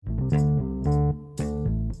Hi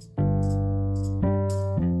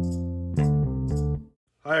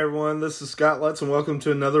everyone, this is Scott Lutz and welcome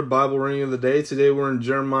to another Bible reading of the day. Today we're in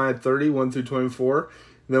Jeremiah 30, 1 through 24, and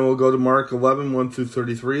then we'll go to Mark 11, 1 through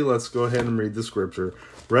 33. Let's go ahead and read the scripture.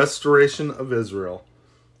 Restoration of Israel.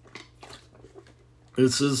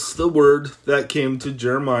 This is the word that came to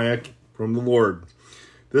Jeremiah from the Lord.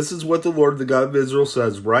 This is what the Lord, the God of Israel,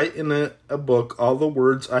 says. Write in a book all the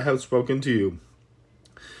words I have spoken to you.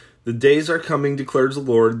 The days are coming, declares the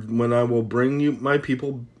Lord, when I will bring you my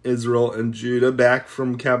people Israel and Judah back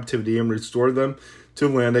from captivity and restore them to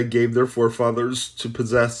the land I gave their forefathers to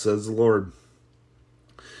possess, says the Lord.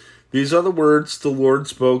 These are the words the Lord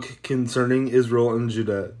spoke concerning Israel and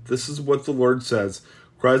Judah. This is what the Lord says.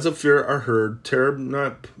 Cries of fear are heard, terror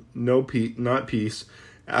not peace,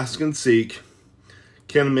 ask and seek.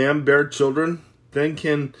 Can a man bear children?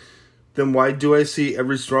 Then why do I see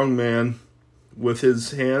every strong man with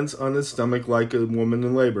his hands on his stomach like a woman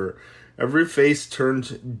in labor, every face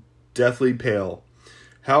turned deathly pale?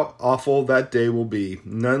 How awful that day will be.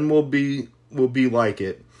 None will be like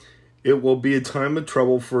it. It will be a time of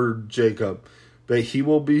trouble for Jacob, but he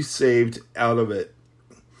will be saved out of it.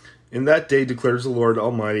 In that day, declares the Lord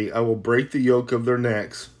Almighty, I will break the yoke of their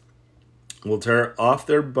necks, will tear off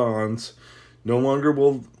their bonds. No longer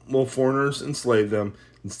will foreigners enslave them.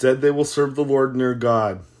 Instead, they will serve the Lord their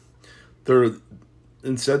God.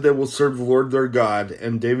 Instead, they will serve the Lord their God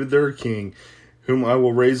and David their king, whom I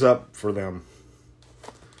will raise up for them.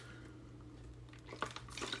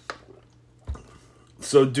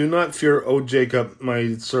 So do not fear, O Jacob,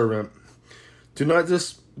 my servant. Do not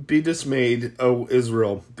be dismayed, O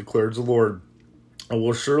Israel, declares the Lord. I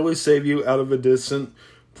will surely save you out of a distant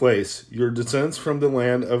place, your descendants from the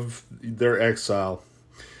land of their exile.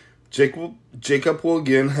 Jacob will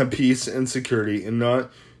again have peace and security, and no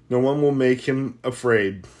one will make him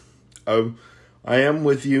afraid. I am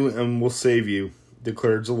with you and will save you,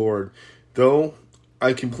 declares the Lord. Though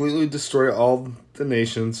I completely destroy all the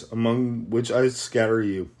nations among which I scatter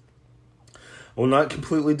you, I will not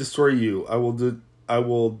completely destroy you. I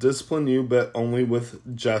will discipline you, but only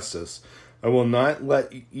with justice. I will not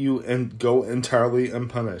let you go entirely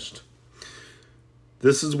unpunished.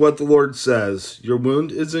 This is what the Lord says. Your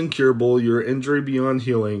wound is incurable, your injury beyond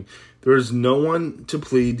healing. There is no one to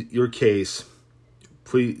plead your case.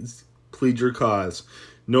 Plead your cause.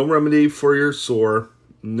 No remedy for your sore,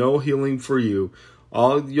 no healing for you.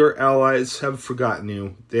 All your allies have forgotten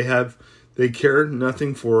you. They care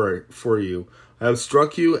nothing for you. I have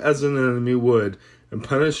struck you as an enemy would, and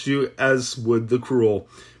punished you as would the cruel,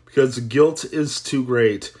 because the guilt is too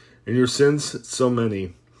great, and your sins so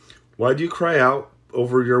many. Why do you cry out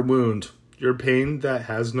over your wound, your pain that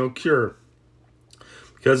has no cure?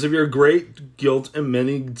 Because of your great guilt and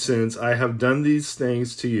many sins, I have done these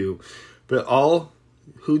things to you. But all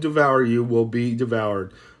who devour you will be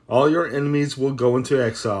devoured. All your enemies will go into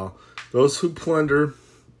exile. Those who plunder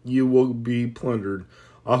you will be plundered.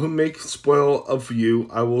 All who make spoil of you,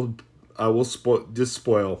 I will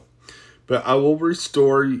despoil. But I will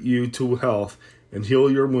restore you to health and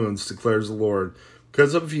heal your wounds, declares the Lord.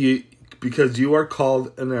 Because you are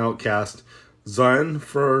called an outcast, Zion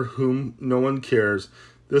for whom no one cares.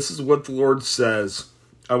 This is what the Lord says.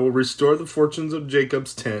 I will restore the fortunes of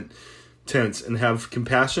Jacob's tents and have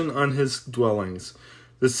compassion on his dwellings.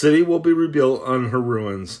 The city will be rebuilt on her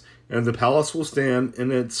ruins, and the palace will stand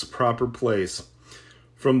in its proper place.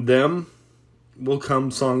 From them will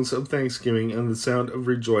come songs of thanksgiving and the sound of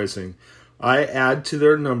rejoicing. I add to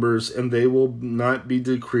their numbers, and they will not be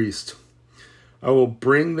decreased. I will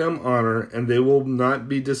bring them honor, and they will not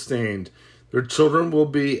be disdained. Their children will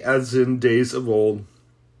be as in days of old,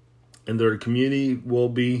 and their community will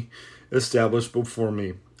be established before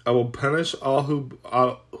me. I will punish all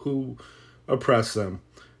who oppress them.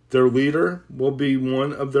 Their leader will be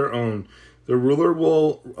one of their own. Their ruler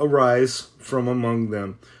will arise from among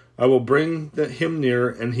them. I will bring him near,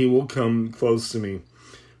 and he will come close to me.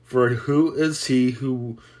 For who is he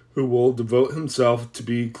who will devote himself to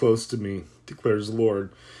be close to me, declares the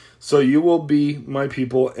Lord. So you will be my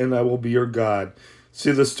people, and I will be your God.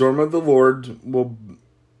 See, the storm of the Lord will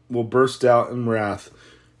burst out in wrath,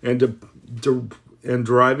 and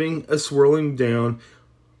driving a swirling down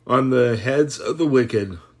on the heads of the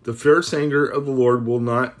wicked. The fierce anger of the Lord will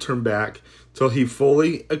not turn back till he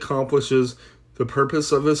fully accomplishes the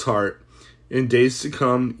purpose of his heart. In days to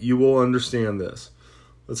come, you will understand this.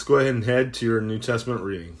 Let's go ahead and head to your New Testament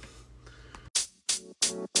reading.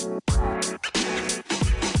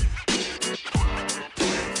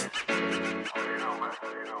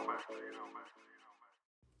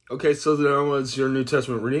 Okay, so now is your New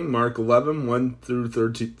Testament reading, Mark 11, 1 through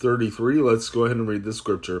 33. Let's go ahead and read the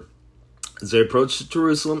scripture. As they approached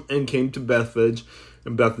Jerusalem and came to Bethphage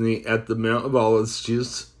and Bethany at the Mount of Olives,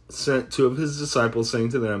 Jesus sent two of his disciples, saying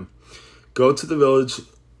to them, "Go to the village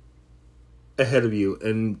ahead of you,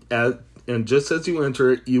 and just as you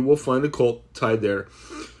enter it, you will find a colt tied there,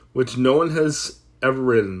 which no one has ever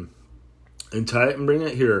ridden. And tie it and bring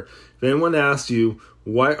it here. If anyone asks you,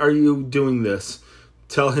 'Why are you doing this?'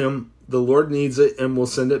 tell him, 'The Lord needs it and will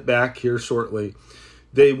send it back here shortly.'"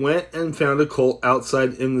 They went and found a colt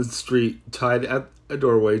outside in the street, tied at a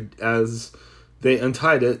doorway. As they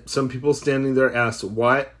untied it, some people standing there asked,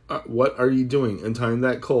 "What are you doing, untying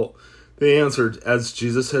that colt?" They answered, as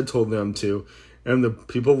Jesus had told them to, and the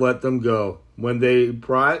people let them go. When they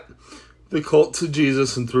brought the colt to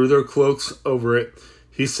Jesus and threw their cloaks over it,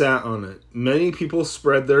 he sat on it. Many people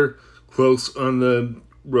spread their cloaks on the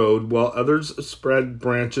road, while others spread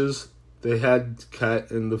branches they had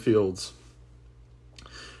cut in the fields.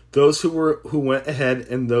 Those who went ahead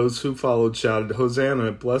and those who followed shouted,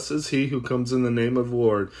 "Hosanna! Blessed is he who comes in the name of the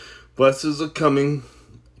Lord. Blessed is the coming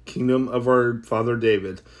kingdom of our father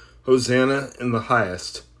David. Hosanna in the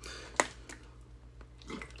highest."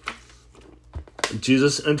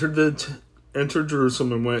 Jesus entered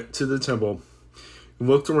Jerusalem and went to the temple. He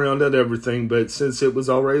looked around at everything, but since it was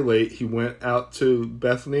already late, he went out to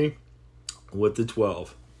Bethany with the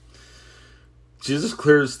 12. Jesus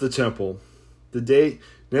clears the temple.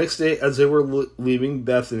 Next day, as they were leaving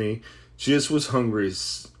Bethany, Jesus was hungry.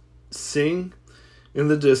 Seeing in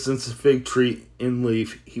the distance a fig tree in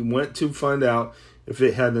leaf, he went to find out if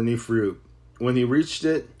it had any fruit. When he reached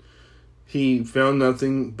it, he found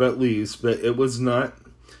nothing but leaves, but it was not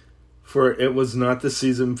the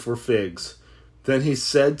season for figs. Then he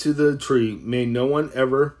said to the tree, "May no one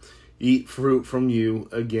ever eat fruit from you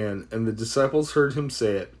again." And the disciples heard him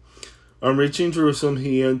say it. On reaching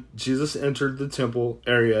Jerusalem, Jesus entered the temple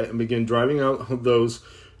area and began driving out those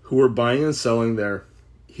who were buying and selling there.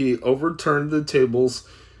 He overturned the tables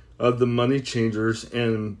of the money changers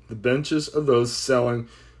and the benches of those selling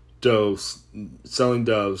doves,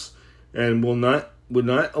 and would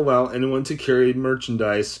not allow anyone to carry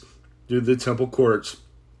merchandise through the temple courts.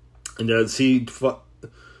 And as he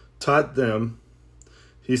taught them,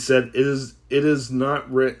 he said, Is it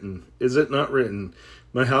not written,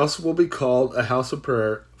 'My house will be called a house of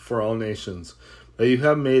prayer for all nations'? But you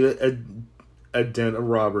have made it a den of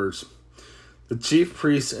robbers." The chief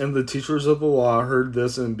priests and the teachers of the law heard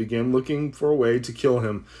this and began looking for a way to kill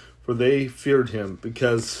him, for they feared him,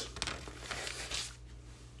 because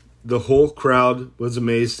the whole crowd was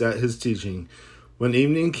amazed at his teaching. When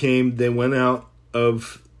evening came, they went out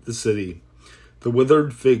of the city. The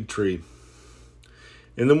withered fig tree.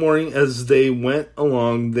 In the morning, as they went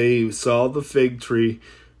along, they saw the fig tree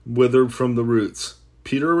withered from the roots.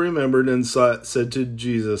 Peter remembered and said to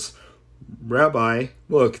Jesus, "Rabbi,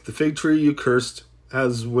 look, the fig tree you cursed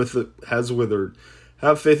has withered."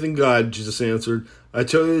 "Have faith in God," Jesus answered. "I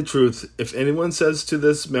tell you the truth, if anyone says to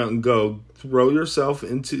this mountain, 'Go, throw yourself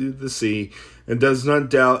into the sea,' and does not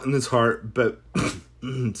doubt in his heart, but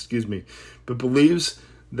but believes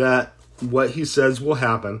that what he says will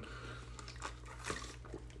happen,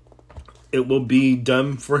 it will be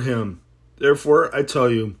done for him. Therefore, I tell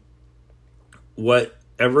you,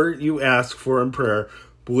 whatever you ask for in prayer,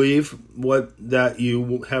 believe that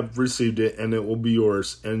you have received it, and it will be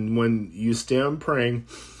yours. And when you stand praying,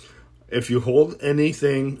 if you hold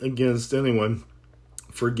anything against anyone,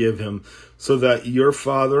 forgive him, so that your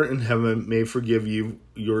Father in heaven may forgive you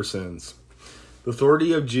your sins." The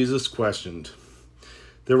authority of Jesus questioned.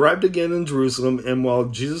 They arrived again in Jerusalem, and while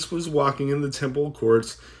Jesus was walking in the temple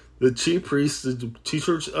courts, the chief priests, the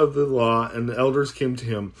teachers of the law, and the elders came to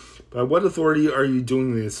him. "By what authority are you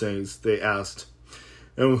doing these things?" they asked.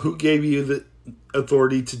 "And who gave you the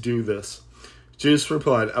authority to do this?" Jesus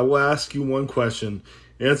replied, "I will ask you one question.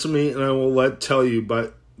 Answer me, and I will tell you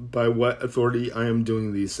by what authority I am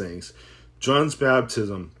doing these things. John's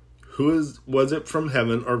baptism, was it from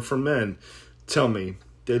heaven or from men? Tell me."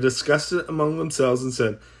 They discussed it among themselves and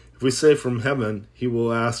said, "If we say from heaven," he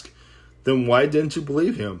will ask, "then why didn't you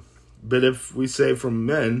believe him? But if we say from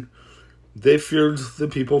men," they feared the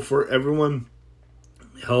people, for everyone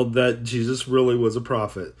held that Jesus really was a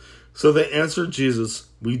prophet. So they answered Jesus,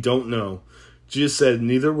 "We don't know." Jesus said,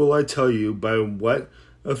 "Neither will I tell you by what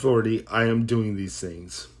authority I am doing these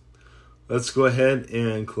things." Let's go ahead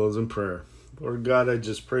and close in prayer. Lord God, I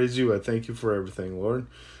just praise you. I thank you for everything, Lord.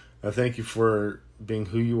 I thank you for being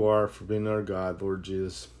who you are, for being our God, Lord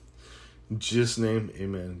Jesus. In Jesus' name,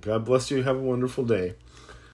 amen. God bless you. Have a wonderful day.